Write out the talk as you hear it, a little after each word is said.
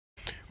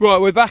Right,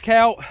 we're back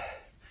out.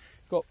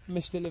 Got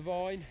Mr.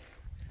 Levine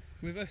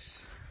with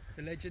us,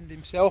 the legend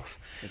himself,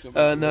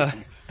 and Niall.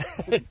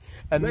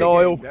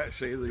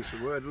 Actually, there's the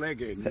word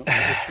legging.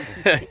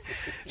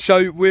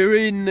 So we're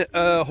in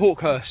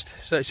Hawkhurst,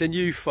 so it's a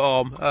new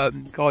farm.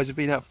 Guys have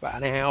been out for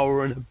about an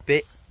hour and a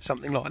bit,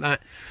 something like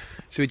that.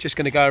 So we're just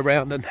going to go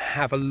around and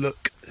have a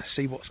look,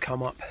 see what's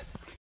come up.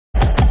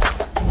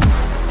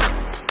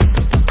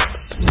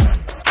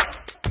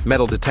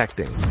 Metal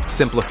detecting,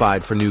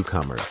 simplified for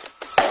newcomers.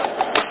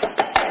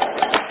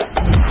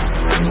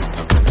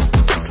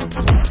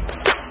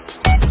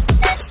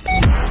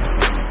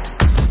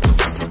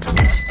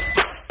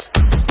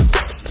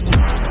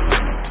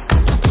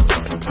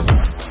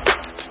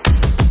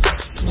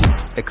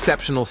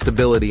 Exceptional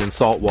stability in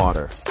salt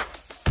water.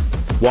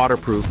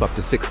 Waterproof up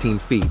to 16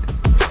 feet.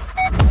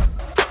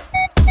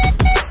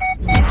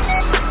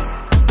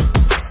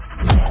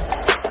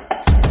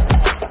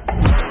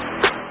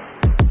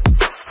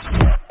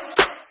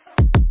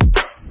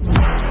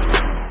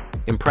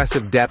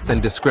 Impressive depth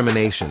and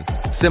discrimination,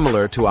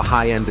 similar to a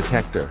high-end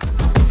detector.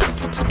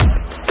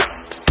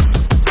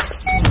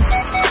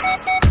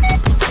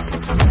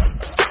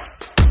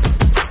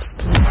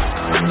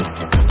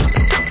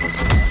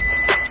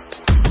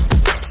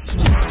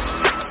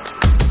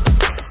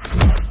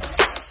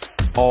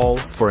 All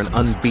for an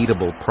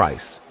unbeatable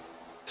price.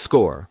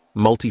 Score,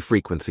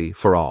 multi-frequency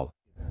for all.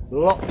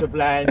 Lots of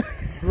land,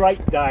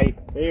 great day,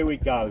 here we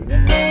go.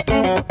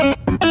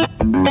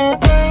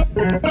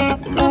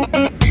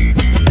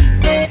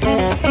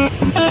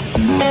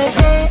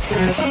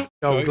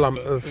 Old lump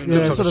of,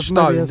 looks like a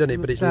stone, doesn't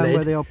it? But it's lead.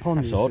 Where the old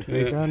pond is. Odd.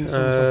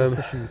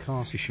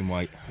 Fishing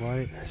weight.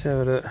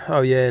 So,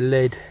 oh yeah,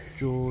 lead.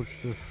 George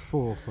the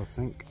Fourth, I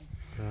think.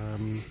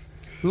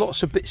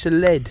 Lots of bits of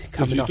lead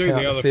coming up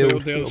out of the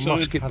field. The other Little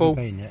musket ball.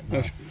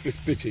 No.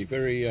 It's bitty,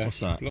 very... What's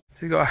that? So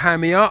you've got a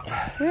hammy up.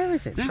 Where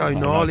is it now? Show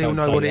Niall, he'll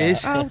know what it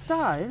is. Oh,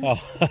 don't.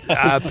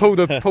 Pull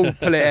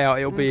it out,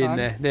 it'll be in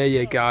there. There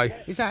you go.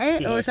 Is that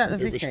it, or is that the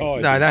Vicky?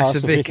 No, that's a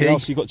Vicky. Oh,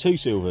 so you've got two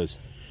silvers?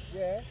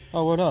 Yeah.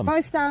 Oh, well done.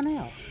 Both down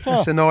out.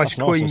 That's a nice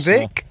Queen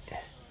Vic.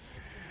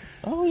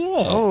 Oh,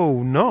 yeah.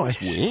 Oh, nice.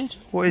 That's weird.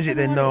 What is it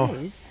then, Niall?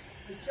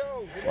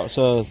 That's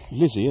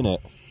Lizzie, isn't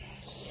it?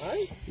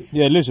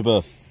 Yeah,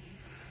 Elizabeth.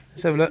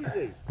 Let's have a look.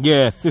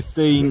 Yeah,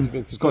 15.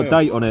 It's got a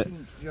date on it.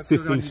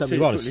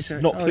 1571. It's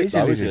not clipped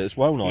though, is it? It's a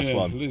well nice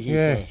one.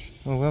 Yeah.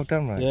 Oh, well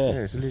done, mate.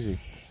 Yeah. It's a Lizzie.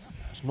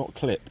 It's not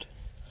clipped.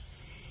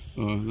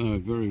 Oh, no,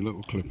 very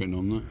little clipping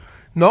on that.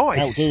 Nice.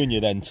 Outdoing you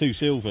then, two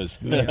silvers.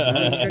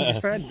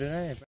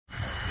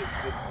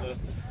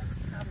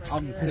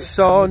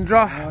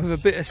 Sandra with a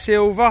bit of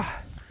silver.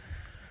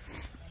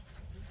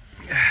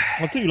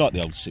 I do like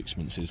the old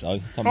sixpences though.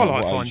 I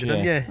like finding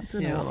them, yeah. I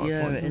don't know what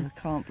year it is, I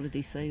can't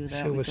bloody see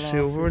without my glasses.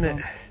 Silver, isn't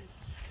it?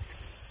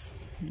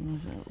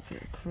 There's a little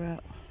bit of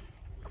crap.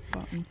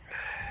 Button.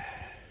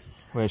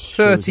 Where's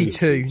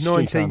 32,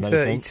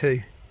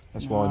 1932.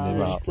 That's winding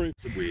them up.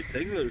 It's a weird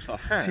thing, it looks like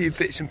a A few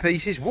bits and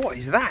pieces. What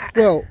is that?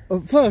 Well,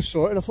 at first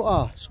saw it and I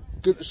thought, it's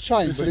good, it's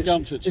chain, but a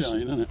Gunther chain,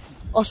 isn't it?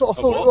 That's what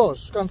I thought it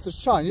was, Gunther's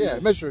chain, yeah.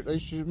 Measure it, you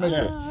should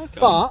measure it. Okay.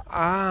 But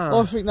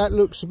I think that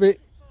looks a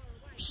bit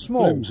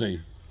small.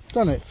 Flimsy.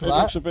 Done it for It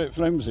that. looks a bit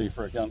flimsy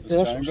for a Gunther Yeah,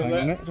 that's chain. what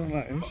I'm saying, isn't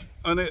it?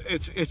 That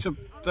is. And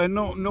they're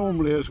not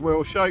normally as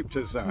well shaped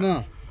as that.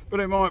 No. But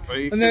it might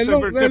be. And they're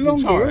longer,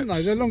 height. aren't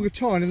they? They're longer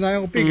tine and they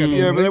are bigger.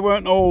 Yeah, but they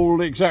weren't all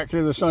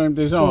exactly the same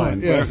design.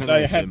 Right, yeah.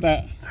 They had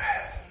that.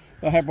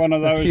 They had one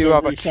of those. A few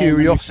other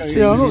curiosities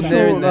Yeah, I'm not in sure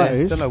there. what that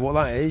is. Don't know what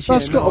that is.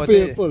 That's yeah, got no to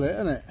be idea. a bullet,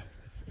 isn't it?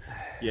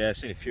 Yeah, I've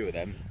seen a few of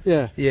them.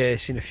 Yeah. Yeah,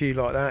 seen a few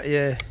like that,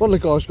 yeah. One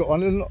of the guys got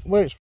one.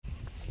 Where it's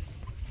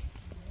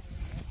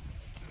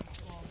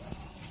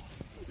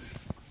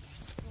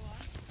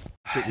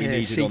That's what we Yeah,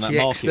 needed on that CTX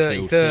market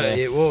 3030 field.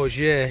 it was,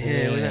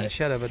 yeah, without a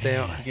shadow of a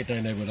doubt. Get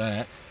down there with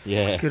that.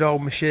 Yeah. Good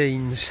old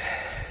machines.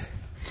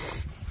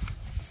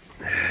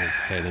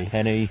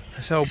 Penny.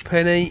 This old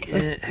Penny.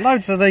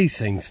 Loads of these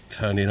things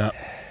turning up.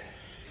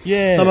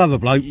 Yeah. Some other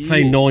bloke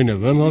found 9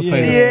 of them. I found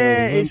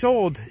Yeah, it's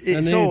odd. and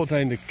It's then odd.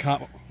 found a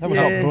couple. That was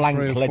Yeah. like blank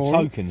 3 or lead 4.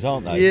 tokens,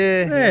 aren't they?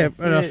 Yeah,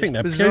 And I think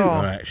they're it's pewter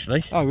bizarre.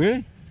 actually. Oh,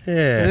 really?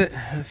 Yeah.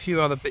 A few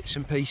other bits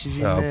and pieces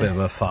in Oh, a there. bit of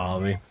a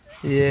farming.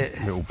 Yeah.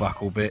 Little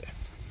buckle bit.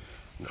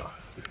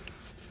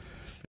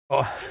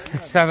 Oh,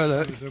 let's have a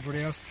look.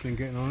 everybody else been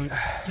getting on it.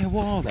 Yeah,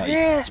 what are they?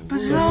 Yeah, it's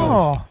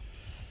bizarre.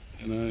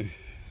 You know,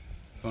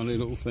 funny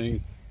little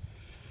thing.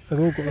 They've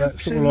all got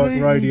that sort of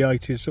Absolutely like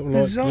radiated, sort of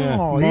like bizarre,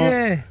 mark.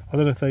 yeah. I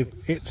don't know if they've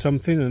hit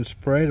something and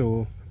spread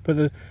or,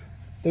 but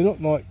they're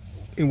not like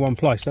in one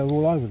place. They're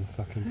all over the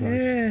fucking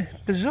place. Yeah,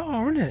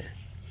 bizarre, isn't it?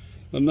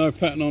 And no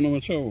pattern on them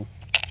at all.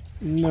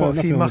 No, Quite a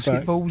nothing few on the musket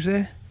back. balls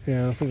there.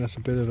 Yeah, I think that's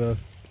a bit of a.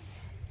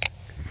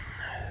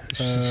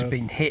 It's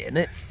been hitting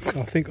it.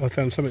 I think I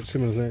found something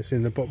similar there. It's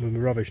in the bottom of the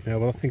rubbish now,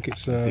 but I think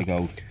it's Big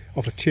old.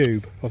 off a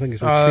tube. I think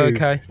it's a Oh, tube,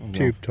 okay.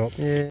 tube top.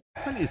 Yeah.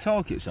 Plenty of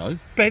targets though.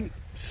 Bent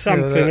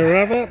something or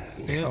other.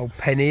 Old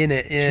penny in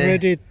it, yeah.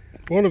 Threaded.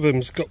 One of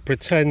them's got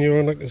Britannia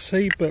on, I can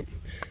see, but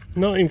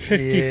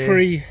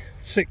 1953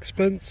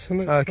 sixpence, and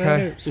that's Okay. about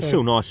it. It's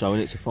still nice though,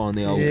 isn't it, to find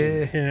the old.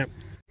 Yeah.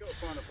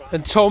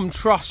 And Tom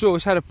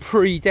Trussell's had a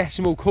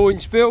pre-decimal coin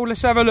spill.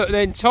 Let's have a look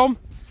then, Tom.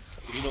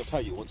 Did you not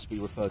tell you it wants to be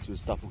referred to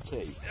as double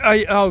T?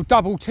 Oh,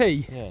 double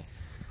T. Yeah.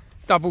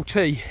 Double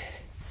T.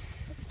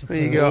 There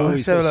you go. Oh,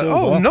 Let's have a look.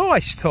 Oh,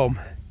 nice, Tom.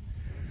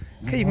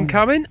 Keep them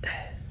coming.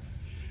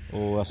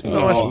 Oh, that's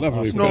Nice,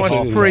 lovely.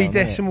 nice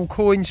pre-decimal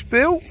coin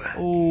spill.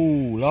 Oh,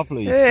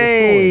 lovely.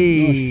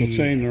 Hey, Nice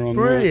patina on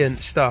brilliant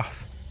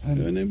stuff.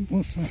 that.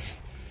 What's that?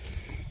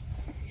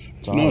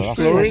 It's nice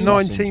flooring.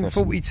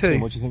 1942.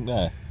 What do you think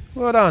there?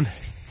 Well done.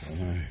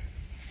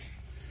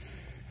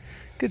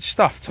 Good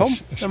stuff, Tom.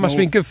 That must have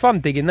been good fun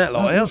digging that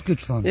lot That was out. good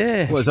fun.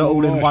 Yeah. What, is that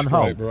all in one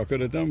hole? I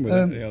could have done with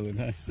it the other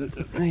day.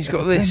 And he's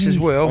got this as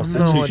well. Then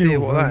No two idea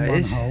what silver that in one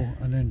is. hole,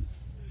 and then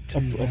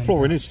A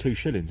flooring is 2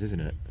 shillings, isn't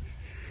it?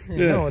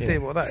 Yeah, no idea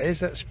what that is.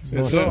 That's It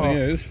bizarre. certainly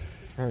is.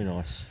 Very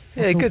nice.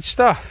 Yeah, good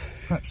stuff.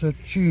 perhaps a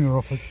tuner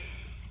off a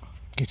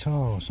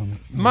guitar or something.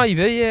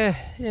 Maybe, yeah.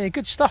 Yeah,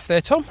 good stuff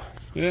there, Tom.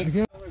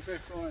 Yeah.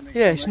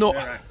 Yeah, it's not.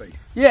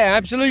 Yeah,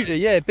 absolutely.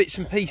 Yeah, bits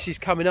and pieces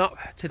coming up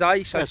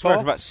today so It's far.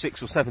 about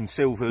 6 or 7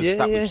 silvers Yeah,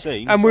 that yeah. we've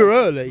seen. And so we're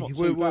early. not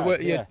too We're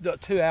bad, yeah, like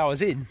 2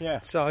 hours in. Yeah.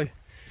 So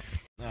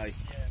No.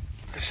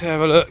 let's have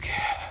a look.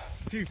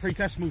 A few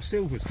pre-decimal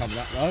silvers coming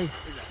up though.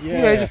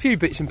 Yeah, there's a few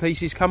bits and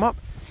pieces come up.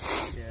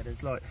 Yeah,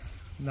 there's like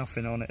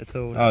nothing on it at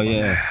all. Oh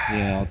yeah,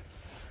 yeah.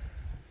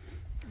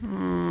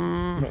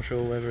 I'm not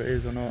sure whether it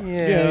is or not. Yeah,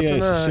 Yeah, I yeah, don't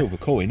it's a know. silver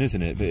coin,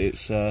 isn't it? But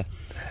it's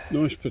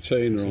Nice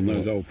patina on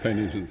those old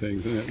pennies and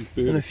things, isn't it? It's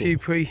beautiful. And a few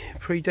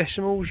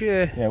pre-decimals,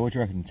 yeah. yeah. What do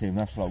you reckon, Tim?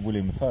 That's like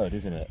William III,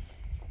 isn't it?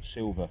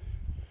 Silver.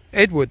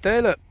 Edward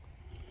there, look.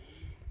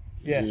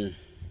 Yeah.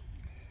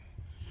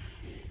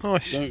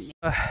 Nice. Don't,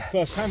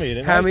 First hammy, isn't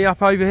it? Hammy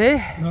up over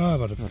here. No,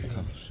 I've had a few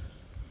colours.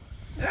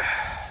 I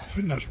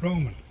think that's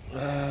Roman.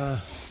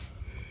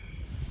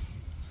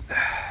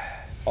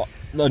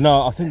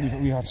 No, I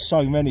think we had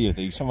so many of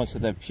these. Someone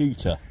said they're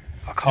pewter.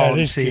 I can't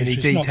it is see any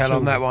it's not detail on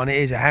silver. that one. It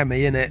is a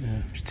hammy, isn't it?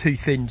 It's too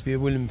thin to be a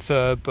William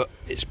III, but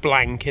it's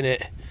blank, isn't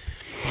it?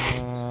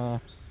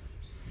 no,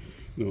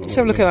 Let's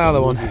have a look at that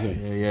other one.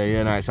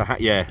 Yeah. No, it's a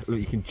yeah. Look,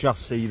 you can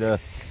just see the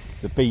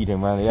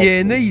beading around the edge. Yeah,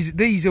 and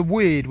these are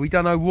weird. We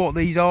don't know what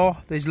these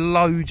are. There's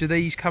loads of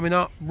these coming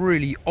up.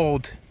 Really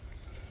odd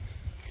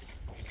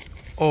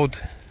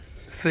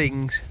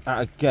things.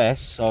 At a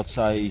guess, I'd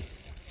say.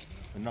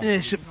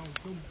 Yeah,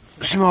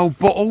 some old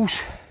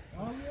bottles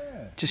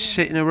just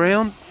sitting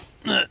around.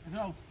 There's an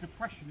old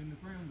depression in the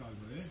ground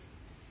over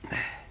here.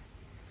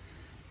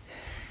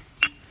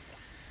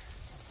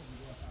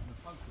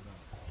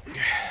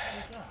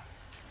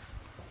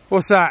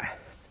 What's that?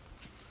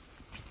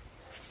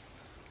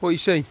 What you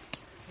seen?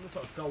 It looks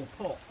like a gold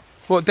pot.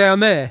 What, down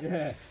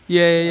there?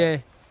 Yeah. Yeah.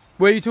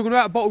 Where are you talking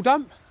about? A bottle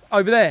dump?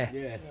 Over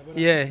there?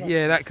 Yeah.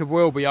 Yeah, that could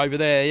well be over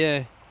there,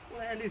 yeah. What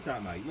the hell is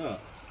that, mate? Look.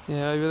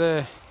 Yeah, over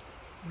there.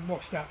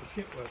 Washed out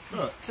the shipwork.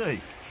 Look, see.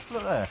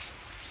 Look there.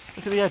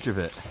 Look at the edge of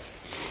it.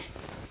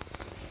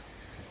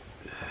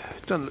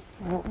 Don't look,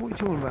 what are you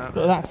talking about?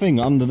 Look at that thing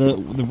under the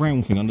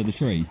round thing under the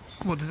tree.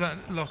 What, does that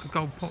look like a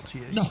gold pot to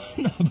you? No,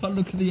 but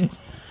look at the edge.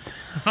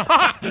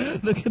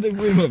 Look at the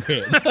rim of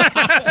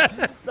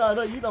it.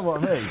 No, you know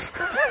what I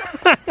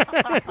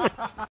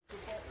mean.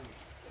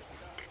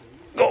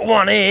 Got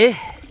one here.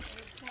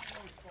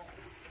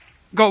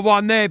 Got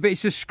one there, but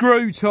it's a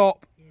screw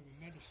top.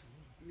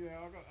 yeah,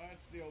 I had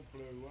the old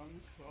blue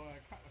ones. I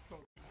cut the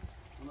top.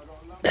 And I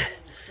got a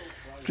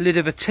lovely Lid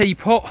of a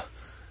teapot.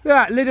 Look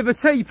at that, lid of a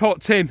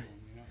teapot, Tim.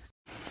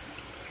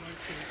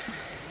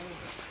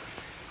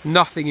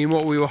 Nothing in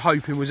what we were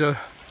hoping was a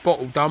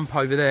bottle dump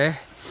over there.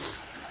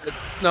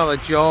 Another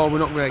jar, we're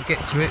not going to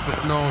get to it,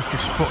 but Niall's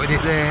just spotted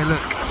it there,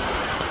 look.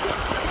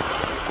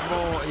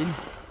 Martin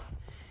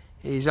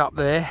is up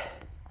there,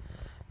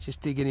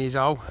 just digging his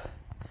hole.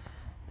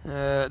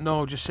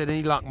 Niall just said,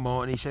 any luck,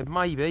 Martin? He said,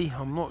 maybe,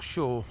 I'm not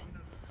sure.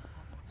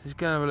 So let's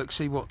go and have a look,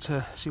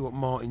 see what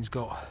Martin's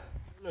got.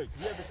 Luke,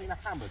 have you ever seen a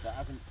hammer that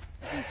hasn't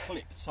been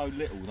clipped so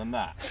little than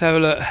that? Let's have a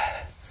look.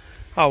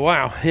 Oh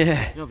wow,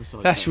 yeah, The other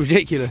side. that's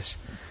ridiculous.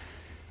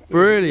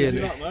 Brilliant.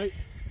 Good luck, mate.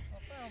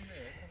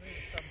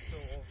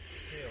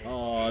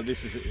 Oh,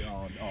 this is.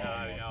 Oh,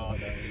 that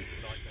is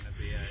like going to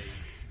be a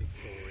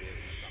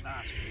Victorian.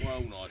 that's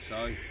well nice,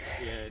 though.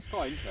 Yeah, it's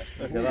quite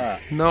interesting. Look at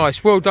that.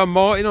 Nice, well done,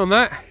 Martin, on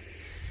that.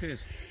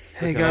 Cheers.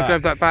 Here you Look go, at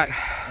grab that back.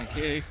 Thank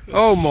you.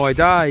 Oh my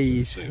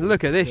days,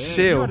 look at this You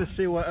seal. had a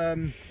seal at,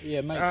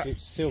 Yeah,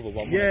 matrix silver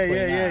one.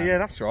 yeah,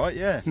 that's right,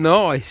 yeah.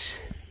 Nice,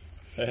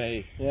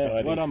 Hey,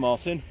 yeah, well done,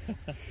 Martin.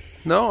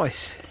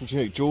 nice. What do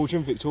you think,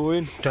 Georgian,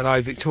 Victorian? Don't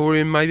know,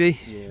 Victorian maybe?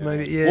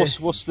 Maybe, yeah.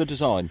 What's the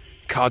design?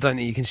 I don't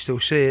think you can still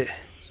see it.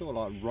 Sort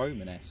of like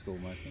Romanesque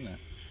almost, isn't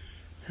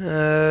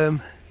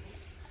it?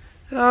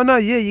 Oh no,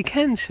 yeah, you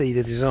can see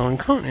the design,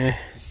 can't you?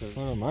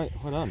 Well done, mate,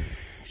 well done.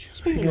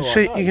 You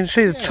can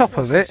see the top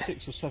of it.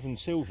 6 or 7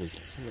 silvers,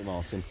 isn't it,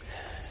 Martin?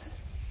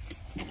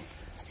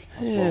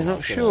 Yeah,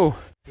 not sure.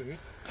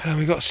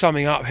 We got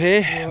something up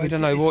here. We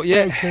don't know what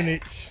yet.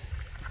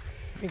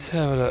 Let's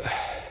have a look.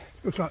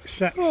 Looks like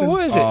Saxon Oh,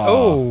 what is it?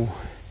 Oh,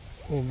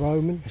 or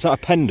Roman. Is that a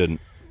pendant?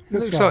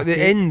 looks like the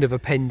end of a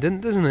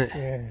pendant, doesn't it?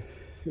 Yeah.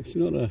 It's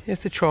not a. You have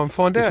to try and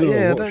find out. It's not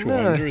Yeah, a I watch don't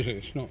know. winder, is it?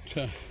 It's not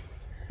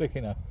thick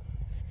enough.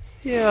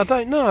 Yeah, I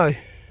don't know.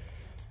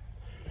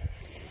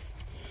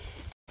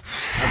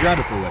 Have you had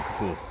a bull head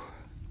before?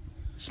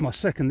 It's my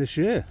second this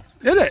year.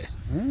 Did it?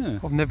 Yeah.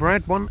 I've never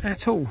had one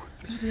at all.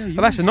 But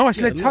that's a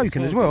nice lead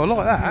token as well. I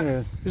like that.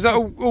 Yeah. Is that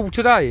all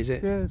today? Is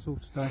it? Yeah, it's all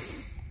today.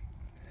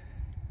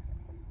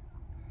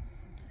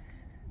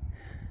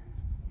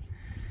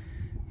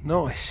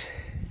 Nice.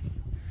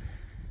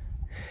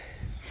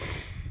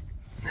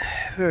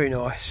 Very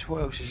nice.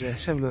 What else is there?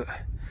 Let's have a look.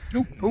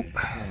 Oh.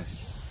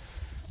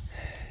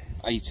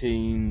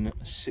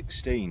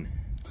 1816.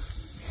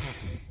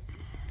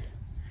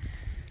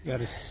 We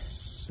had a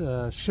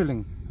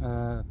shilling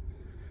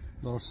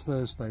last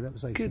Thursday. That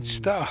was 1820. Good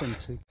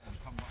stuff.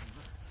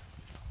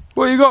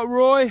 What you got,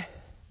 Roy?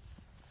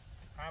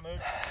 Hammered.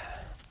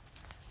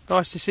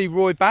 Nice to see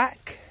Roy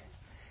back.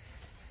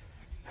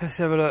 Let's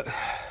have a look.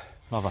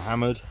 Another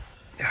hammered.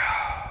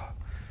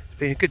 It's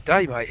been a good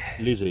day, mate.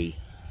 Lizzie.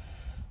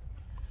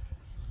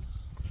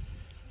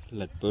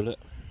 Lead bullet.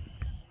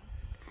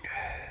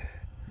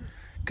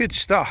 Good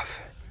stuff.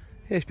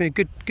 Yeah, it's been a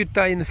good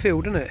day in the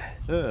field, isn't it?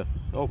 Yeah,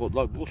 I've got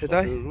loads more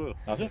Today? stuff here as well.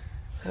 Have you?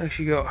 What else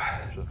you got?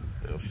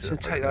 So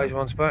take those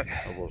ones back.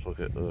 Otherwise I'll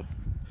get the...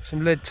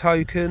 Some lead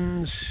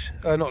tokens.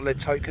 Not lead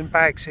token,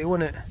 bags here,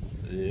 wasn't it?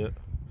 Yeah.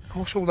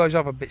 What's all those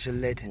other bits of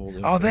lead? All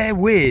them. Oh, they're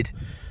weird.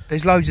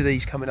 There's loads of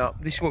these coming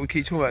up. This is what we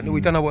keep talking about. We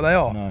don't know what they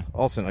are. No,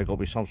 I think they've got to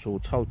be some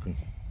sort of token.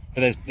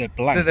 But they're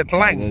blank. They're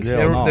blank.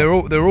 Yeah,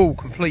 They're all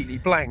completely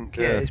blank.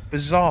 Yeah, it's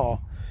bizarre.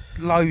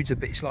 Loads of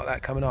bits like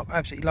that coming up.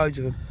 Absolutely loads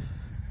of them.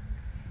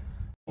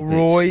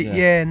 Roy,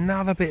 yeah,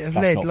 another bit of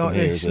That's lead not like from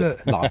here, this. is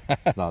it?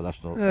 Look. No,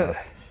 that's not. No.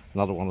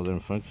 Another one of them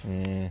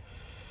things.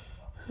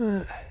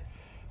 Yeah.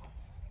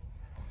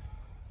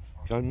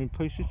 Going in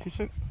pieces, do you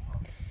think?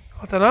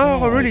 I don't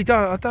know. I really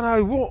don't. I don't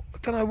know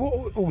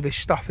what all this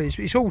stuff is.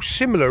 It's all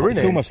similar, It's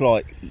isn't it? almost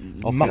like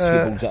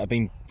musket balls that have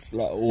been,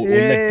 like, or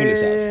lead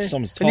bullets that have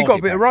someone's And you've got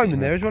a bit of target Roman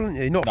there as well, haven't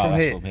you? Not No, from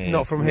that's here. from here.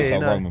 Not from It's here.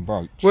 like No. Roman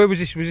brooch. Where was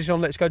this? Was this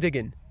on Let's Go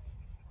Digging?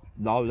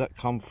 No, that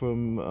come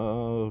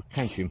from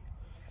Cantium.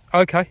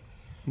 Okay,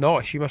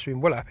 nice. You must have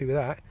been well happy with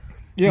that.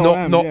 Yeah, not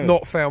I am, not yeah.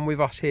 not found with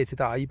us here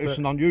today. But It's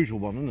an unusual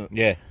one, isn't it?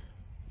 Yeah.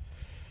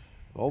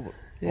 Oh, but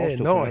yeah, I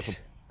still nice. think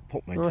that's a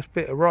pot Nice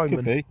bit of Roman.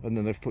 Could be. And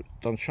then they've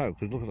done show,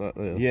 because look at that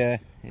there. Yeah,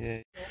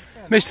 yeah.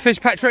 Mr.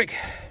 Fitzpatrick,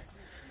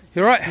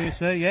 you all right? Yes,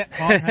 sir, yeah.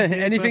 Fine, thank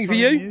you. Anything First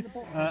for one you?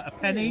 A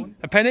penny,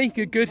 A penny?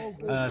 Good.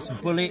 some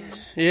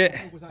bullets, Yeah.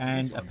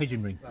 and a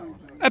pigeon ring.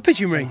 A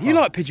pigeon ring. You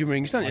like pigeon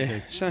rings, don't you?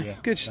 do, So yeah.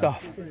 good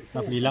stuff.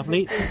 Lovely,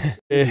 lovely.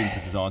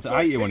 Into designs.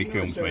 I hate it when he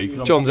films me. 'Cause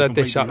I'm John's fucking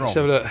had this up. completely Let's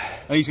have a wrong. look.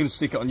 And he's going to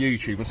stick it on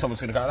YouTube and someone's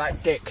going to go, that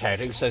dickhead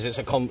who says it's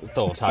a condor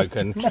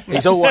token.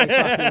 He's always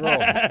fucking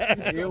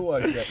wrong. He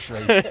always gets me.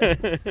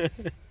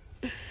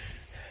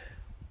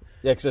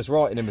 Yeah, because there's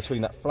writing in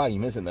between that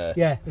flame, isn't there?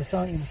 Yeah, there's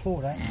something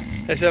before that.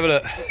 Let's have a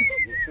look.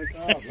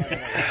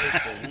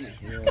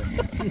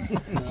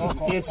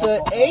 It's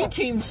an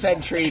 18th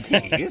century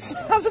piece.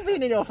 Hasn't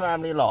been in your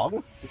family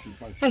long.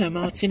 Hello,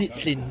 Martin,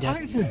 it's Linda.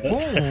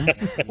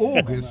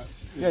 August.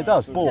 Yeah, it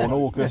does. Born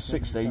August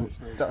 16.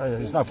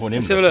 There's no point in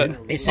Let's have a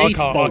look. It's I East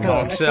can't- Ball. I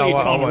can't That's tell what you're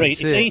what I trying to want read.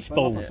 to It's see. East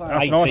Ball. That's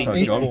nice,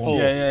 though, John. 1864.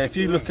 Yeah, if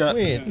you look at...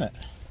 Weird, isn't it?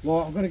 Well,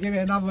 I'm going to give it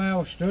another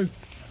hour, Stu.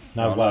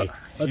 No way.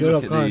 I do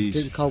look at these.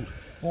 Get it cold.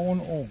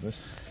 Born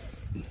August.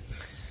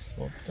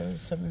 What,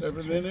 7th?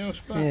 Everything else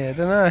back. Yeah, I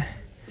don't know.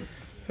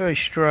 Very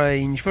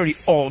strange. Very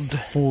odd.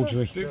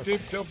 Forgery. Dip,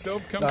 dip, dub,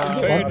 dub, come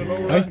from bed and all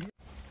that.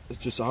 There's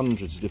just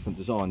hundreds of different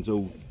designs,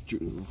 all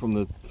from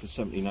the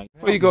 1780s.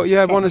 What you got? You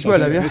had one as well,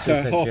 have you? It's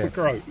half a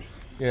groat.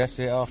 Yeah, that's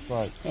it, half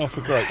right. Half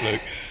a groat,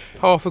 Luke.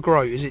 Half a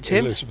groat. Is it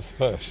Tim? Elizabeth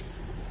I.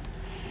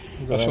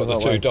 That's what the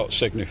two dots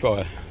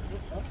signify.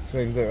 So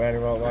you can do it around the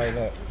right way,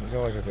 look. His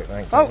eyes are a bit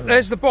lanky. Oh,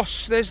 there's the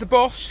boss. There's the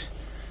boss.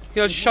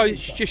 You know,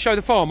 just show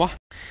the farmer.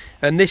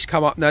 And this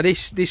come up now.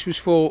 This was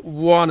for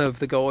one of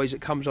the guys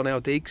that comes on our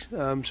digs.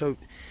 So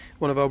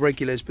one of our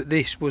regulars. But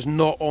this was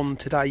not on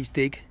today's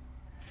dig.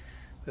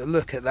 But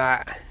look at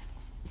that.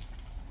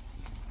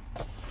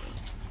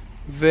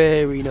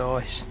 Very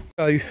nice.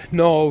 So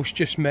Niall's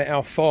just met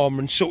our farmer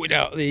and sorted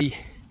out the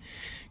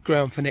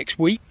ground for next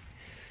week.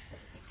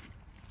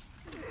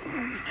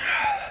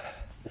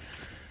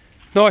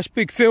 Nice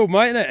big field,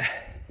 mate, isn't it?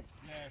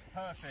 Yeah,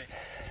 perfect.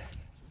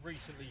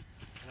 Recently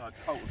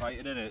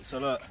cultivated, isn't it? So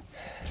look,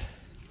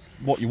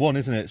 what you want,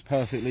 isn't it? It's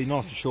perfectly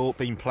nice and short,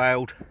 been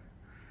ploughed,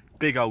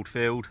 big old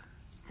field.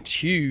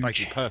 It's huge.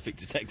 Basically perfect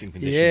detecting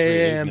conditions, Yeah, really,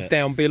 yeah, isn't and it?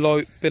 down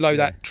below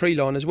that tree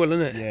line as well,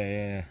 isn't it? Yeah,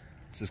 yeah.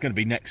 So it's going to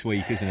be next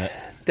week, isn't it?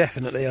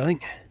 Definitely, I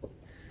think.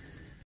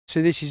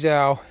 So this is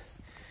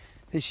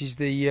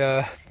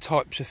the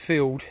types of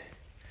field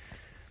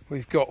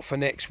we've got for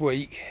next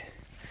week.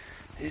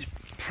 It's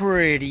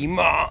pretty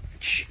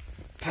much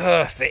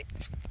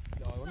perfect.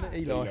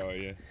 Eli.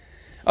 Yeah.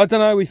 I don't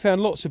know, we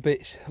found lots of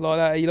bits like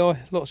that, Eli.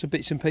 Lots of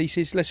bits and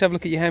pieces. Let's have a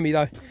look at your hammy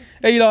though.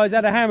 Eli's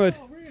had a hammered.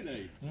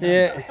 Really?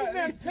 Yeah.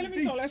 Tell him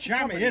he's not allowed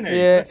jammy, isn't he?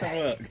 Yeah. Let's have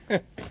a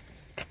look.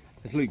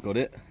 Has Luke got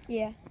it?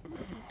 Yeah.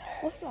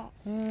 What's that?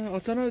 I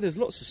don't know, there's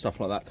lots of stuff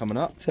like that coming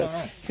up. So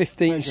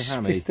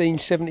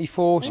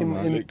 1574 in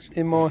my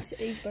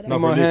He's got it.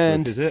 in my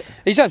hand. Is it?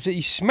 He's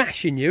absolutely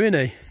smashing you,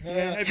 isn't he?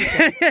 Yeah, every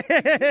time.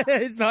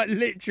 It's like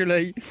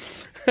literally,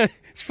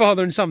 it's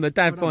father and son. The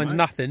dad finds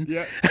nothing.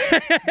 Yeah.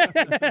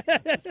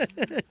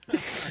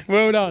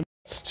 Well done.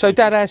 So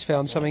Dad has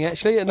found something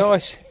actually, a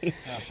nice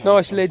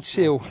lead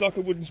seal. It's like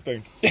a wooden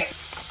spoon.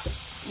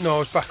 No, I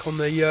was back on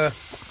the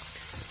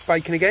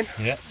bacon again.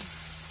 Yeah.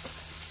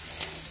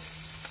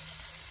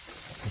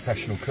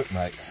 Professional cook,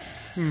 mate.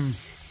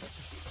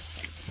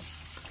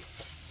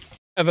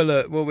 Have a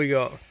look. What we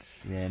got?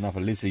 Yeah,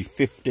 another Lizzie,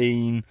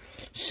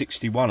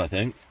 1561, I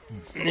think.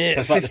 Yeah,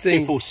 That's like the 15.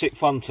 fifth or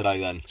sixth one today,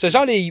 then. So it's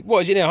only,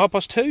 what is it now?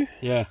 2:30?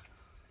 Yeah.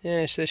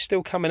 Yeah, so they're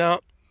still coming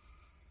up.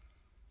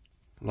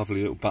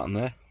 Lovely little button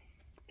there.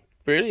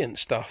 Brilliant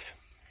stuff.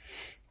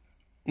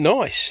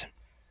 Nice.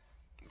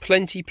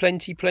 Plenty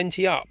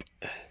up.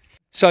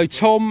 So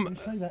Tom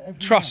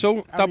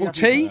Trussell, double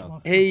T,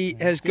 he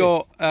has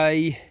got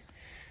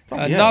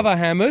another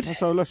hammered.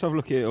 So let's have a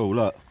look at it all,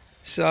 look.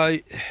 So,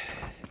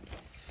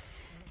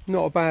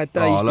 not a bad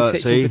day's look,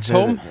 detecting for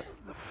Tom.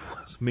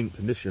 It's mint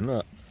condition,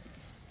 look.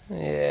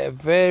 Yeah,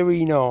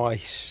 very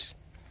nice.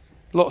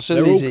 Lots of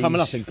They're all Lizzies.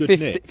 coming up in good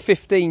nick.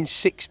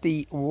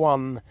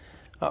 1561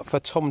 up for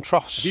Tom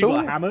Trussell. You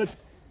got hammered?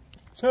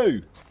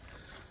 2.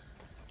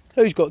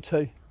 Who's got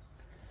 2?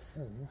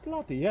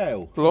 Bloody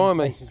hell.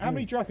 Blimey. How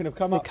many do you reckon have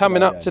come up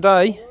Coming today, up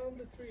today.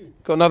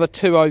 Got another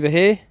 2 over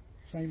here.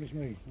 Same as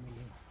me.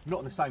 Not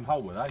in the same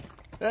hole, were they?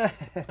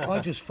 I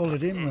just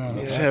followed him round.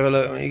 Let's have a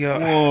look what you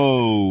got.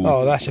 Whoa.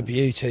 Oh, that's a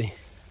beauty.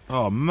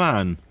 Oh,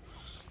 man.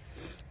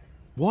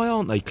 Why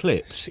aren't they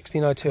clipped?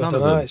 1602, I None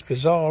don't of know, them. it's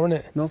bizarre, isn't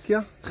it?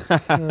 Nokia?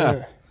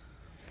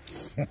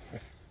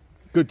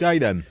 Good day,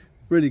 then.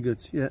 Really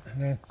good, yeah.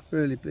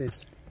 Really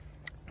pleased.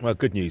 Well,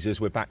 good news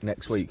is we're back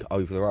next week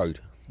over the road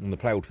on the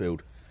ploughed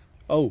field.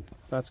 Oh,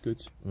 that's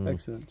good.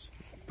 Excellent.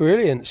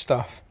 Brilliant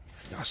stuff.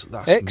 That's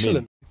Excellent.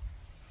 mint.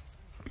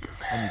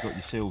 And you've got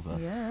your silver.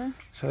 Yeah.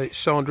 So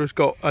Sandra's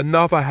got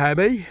another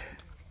hammy.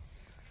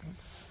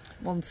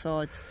 One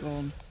side's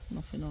gone.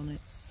 Nothing on it.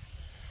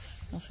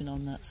 Nothing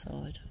on that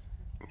side.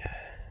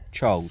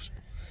 Charles.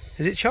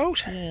 Is it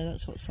Charles? Yeah,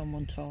 that's what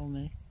someone told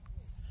me.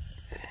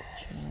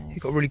 You've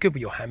got really good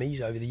with your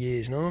hammies over the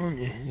years now, haven't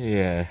you?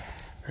 Yeah.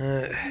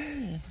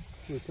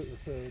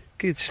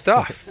 Good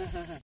stuff.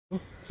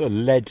 It's a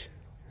lead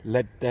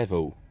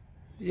devil.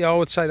 Yeah, I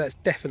would say that's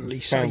definitely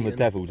Found the Satan.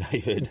 devil,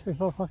 David.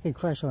 If I fucking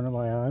crash on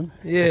my own.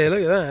 Yeah,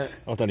 look at that.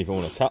 I don't even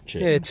want to touch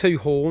it. Yeah, 2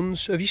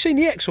 horns. Have you seen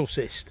The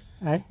Exorcist?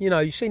 Eh? You know,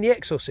 you've seen The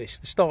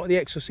Exorcist, the start of The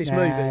Exorcist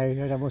movie,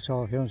 I don't watch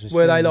horror films.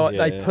 where they Yeah.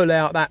 they pull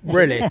out that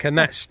relic, and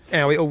that's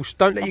how it all.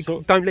 Don't let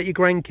your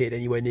grandkid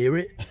anywhere near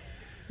it.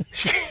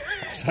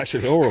 It's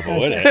actually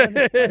horrible, isn't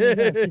it?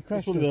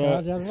 It's one of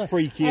the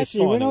freakiest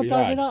Actually, when I we've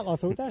dug had. it up, I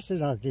thought that's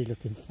an ugly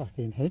looking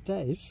fucking head,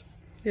 that is.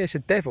 Yeah, it's a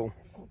devil.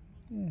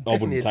 I Definitely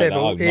wouldn't a take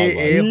devil. that home, no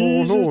way. Ear,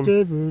 horn, He's a horn.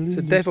 devil It's a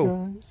in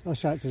devil. disguise. I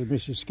shouted to the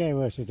missus, scare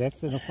her to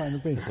death, then I put in the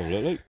bin. Let's have a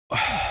look, Luke.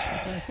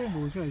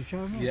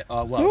 Yeah,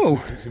 well,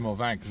 Oh. it's in my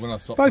van because when I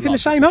stopped. Both in the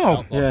same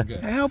hole? Yeah.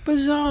 How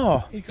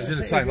bizarre. It's in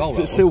the same hole. Is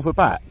it silver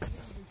back?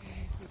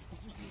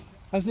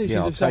 Hasn't it?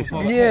 Yeah, I'll take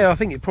some. Yeah, I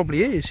think it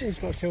probably is. It's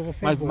got a silver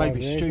thimble. Maybe over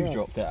there as Stu well.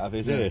 dropped it out of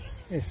his ear.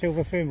 It's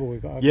silver thimble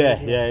we've got over Yeah, there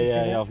as well. You see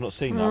that? I've not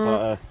seen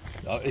that,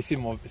 but It's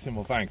in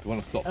my van because when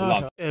I stopped for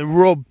lunch. And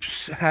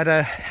Rob's had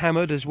a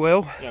hammered as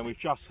well. yeah, we've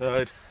just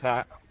heard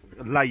that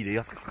lady.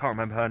 I can't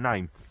remember her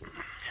name.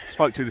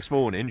 Spoke to this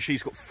morning.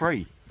 She's got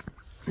 3.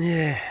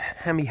 Yeah,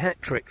 hammy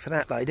hat trick for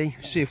that lady.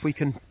 See if we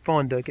can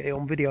find her, get it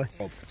on video.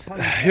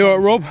 You alright,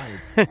 Rob?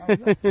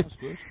 That's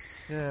good.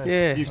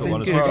 Yeah, You've got been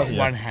one as good. well. Got Yeah.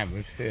 one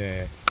hammered.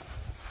 Yeah.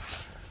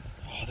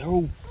 Oh, they're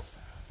all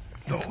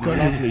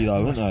lovely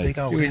though, aren't they? Big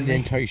old Your hammy.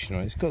 indentation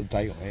on it. It's got a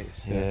date on it.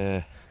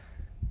 Yeah.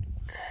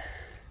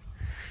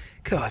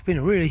 God, it's been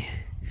a really,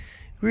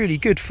 really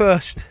good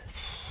first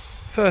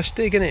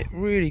dig, isn't it?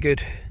 Really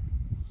good.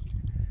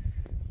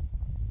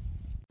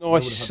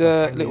 Nice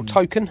little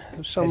token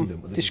of some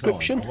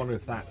description. I wonder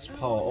if that's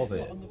part of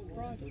it.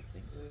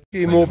 A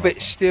few more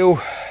bits still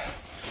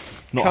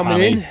Not coming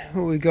hammy. in.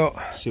 What we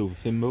got? Silver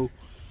thimble.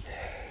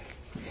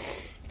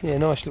 Yeah,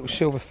 nice little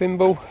silver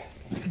thimble.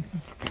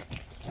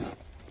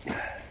 And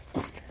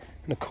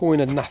a coin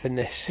of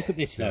nothingness. Look at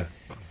this though.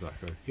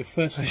 Exactly. Your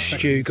first impression.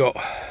 Stu got.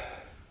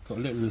 Got a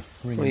little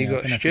ring. What you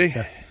there. got, I don't know if Stu? it's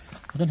a-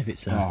 I don't know if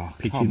it's a Oh,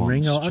 pigeon come on,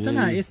 ring or I don't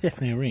know. Stu. It's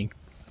definitely a ring.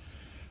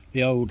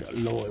 The old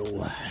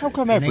loyal. How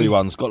come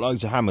everyone's got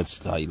loads of hammers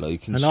today,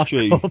 Luke? And I've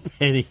Stu got a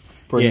penny.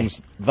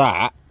 brings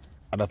that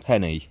and a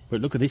penny.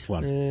 But look at this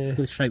one. Yeah. Look at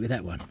the shape of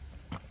that one.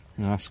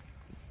 That's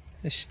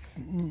It's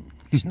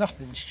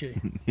nothing, Stu.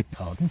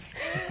 Pardon.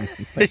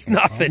 It's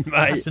nothing,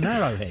 mate. That's an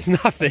arrowhead. It's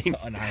nothing.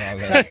 Not an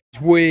arrowhead.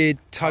 Weird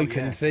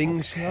token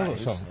things.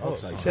 Let's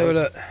have a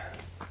look.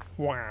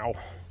 Wow.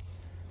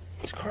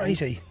 It's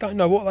crazy. Don't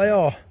know what they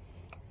are.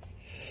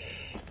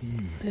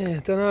 Yeah,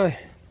 don't know.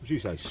 What do you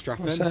say? Strap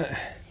What's in?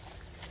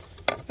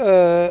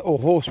 that? Or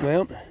horse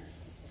mount.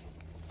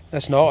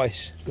 That's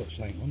nice. It's got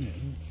something on it,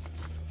 hasn't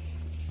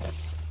it?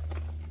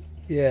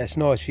 Yeah, it's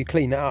nice if you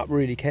clean that up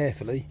really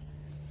carefully.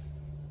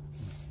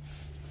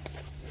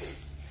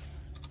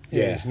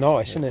 Yeah, it's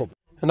nice, isn't it?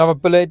 Another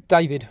bullet,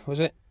 David, was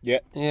it? Yeah.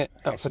 Yeah,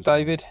 up for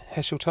David,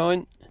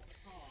 Hesseltine.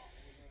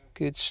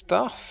 Good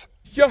stuff.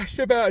 Just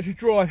about to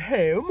drive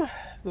home,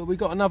 but we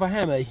got another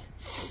hammy.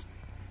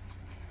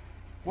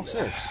 What's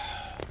this?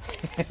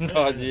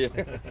 No idea.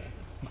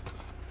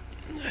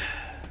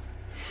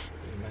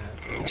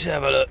 Let's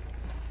have a look.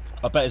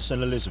 I bet it's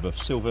an Elizabeth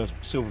silver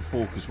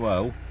fork as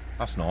well.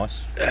 That's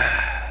nice.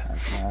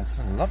 That's nice. That's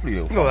a lovely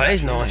little Oh, that thing,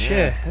 is nice, actually,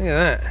 yeah. Look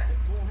at that.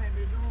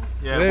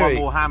 Yeah, Very- one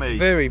more hammy.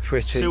 Very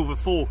pretty. Silver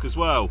fork as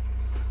well.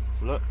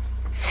 Look.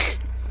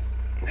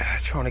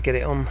 Trying to get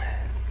it on.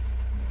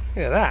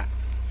 Look at that.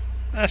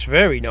 That's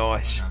very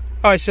nice.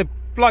 Oh, it's a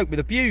bloke with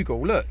a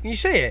bugle. Look, can you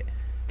see it?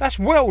 That's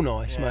well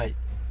nice, mate.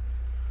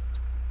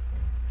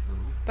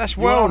 That's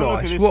You wanna well have a look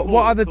at nice. this What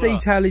fork? other Look.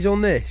 detail is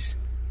on this?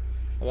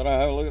 I don't know,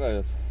 have a look at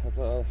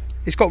it.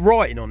 It's got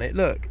writing on it.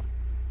 Look.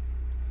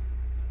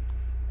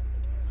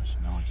 That's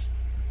nice.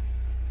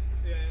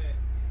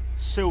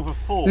 Silver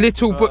fork.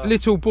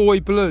 Little boy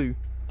blue.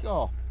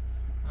 God.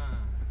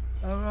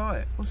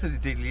 Alright, what's a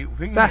diddly little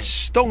thing? That's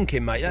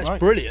stonking, mate. That's right.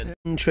 brilliant.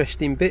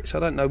 Interesting bits. I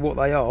don't know what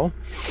they are.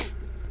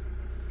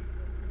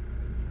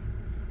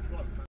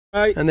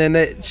 Hey. And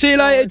then see you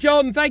later,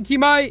 John. Thank you,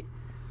 mate.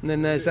 And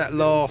then there's that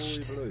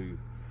last Blue.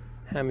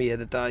 hammy of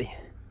the day.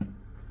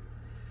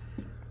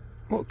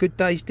 What a good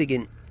day's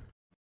digging.